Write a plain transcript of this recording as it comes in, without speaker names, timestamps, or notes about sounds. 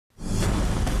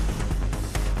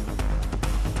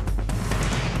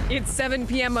It's 7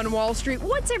 p.m. on Wall Street.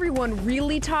 What's everyone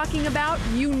really talking about?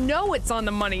 You know it's on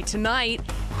the money tonight.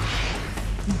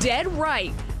 Dead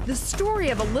right. The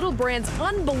story of a little brand's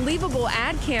unbelievable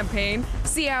ad campaign.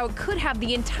 See how it could have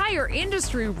the entire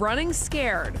industry running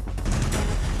scared.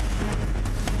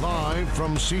 Live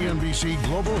from CNBC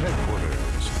Global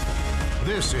Headquarters,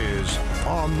 this is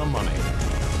On the Money.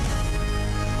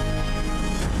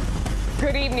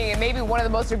 Good evening. It may be one of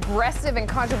the most aggressive and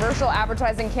controversial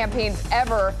advertising campaigns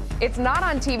ever. It's not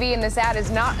on TV and this ad is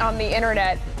not on the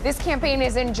internet. This campaign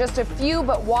is in just a few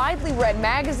but widely read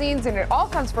magazines, and it all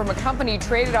comes from a company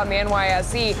traded on the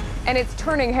NYSE, and it's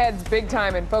turning heads big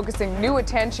time and focusing new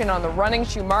attention on the running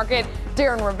shoe market.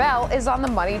 Darren Ravel is on the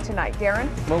money tonight. Darren?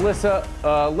 Melissa,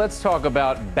 let's talk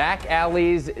about back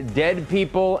alleys, dead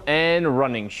people, and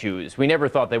running shoes. We never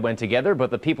thought they went together,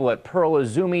 but the people at Pearl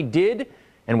Izumi did.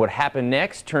 And what happened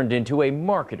next turned into a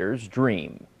marketer's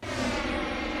dream.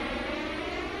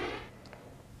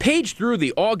 Page through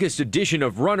the August edition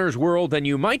of Runner's World and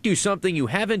you might do something you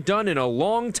haven't done in a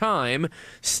long time.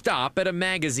 Stop at a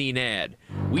magazine ad.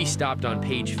 We stopped on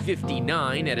page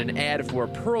 59 at an ad for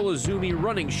Pearl Izumi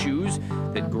running shoes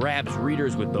that grabs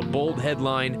readers with the bold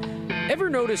headline,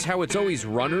 "Ever notice how it's always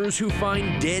runners who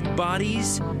find dead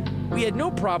bodies?" We had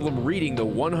no problem reading the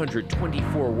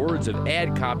 124 words of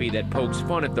ad copy that pokes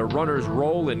fun at the runner's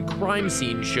role in crime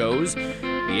scene shows.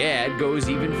 The ad goes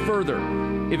even further.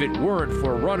 If it weren't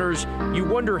for runners, you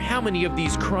wonder how many of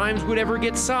these crimes would ever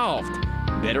get solved.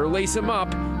 Better lace them up,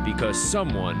 because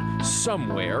someone,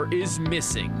 somewhere, is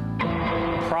missing.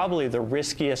 Probably the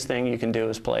riskiest thing you can do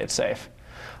is play it safe.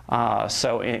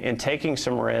 So in taking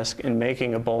some risk, in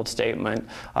making a bold statement,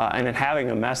 and in having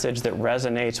a message that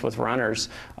resonates with runners,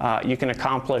 you can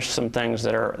accomplish some things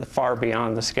that are far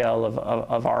beyond the scale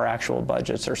of our actual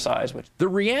budgets or size. The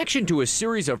reaction to a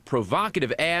series of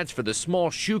provocative ads for the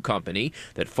small shoe company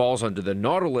that falls under the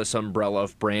Nautilus umbrella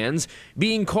of brands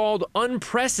being called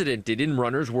unprecedented in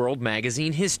Runner's World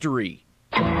magazine history.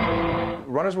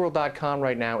 RunnersWorld.com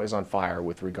right now is on fire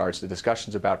with regards to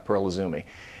discussions about Pearl Izumi.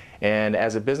 And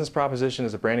as a business proposition,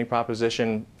 as a branding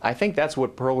proposition, I think that's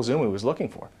what Pearl Izumi was looking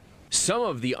for. Some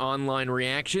of the online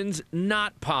reactions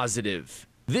not positive.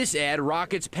 This ad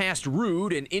rockets past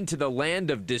rude and into the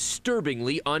land of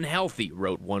disturbingly unhealthy,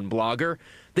 wrote one blogger.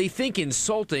 They think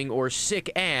insulting or sick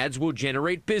ads will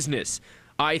generate business.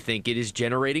 I think it is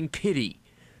generating pity.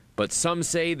 But some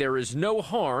say there is no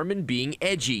harm in being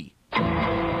edgy.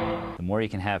 The more you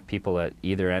can have people at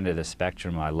either end of the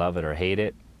spectrum, I love it or hate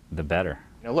it, the better.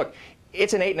 Now look,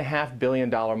 it's an $8.5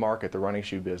 billion market, the running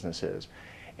shoe business is.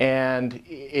 And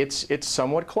it's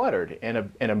somewhat cluttered. And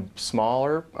a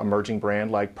smaller emerging brand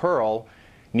like Pearl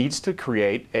needs to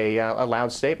create a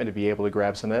loud statement to be able to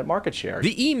grab some of that market share.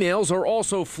 The emails are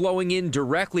also flowing in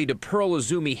directly to Pearl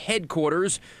Izumi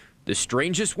headquarters. The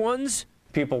strangest ones?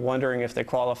 People wondering if they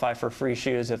qualify for free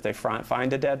shoes if they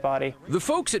find a dead body. The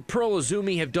folks at Pearl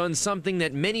Izumi have done something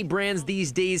that many brands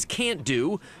these days can't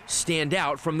do, stand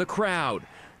out from the crowd.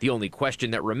 The only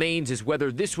question that remains is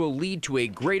whether this will lead to a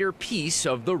greater piece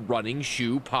of the running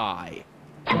shoe pie.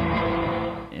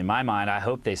 In my mind, I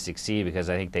hope they succeed because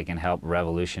I think they can help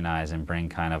revolutionize and bring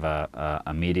kind of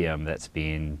a medium that's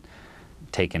being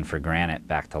taken for granted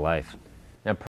back to life. Now,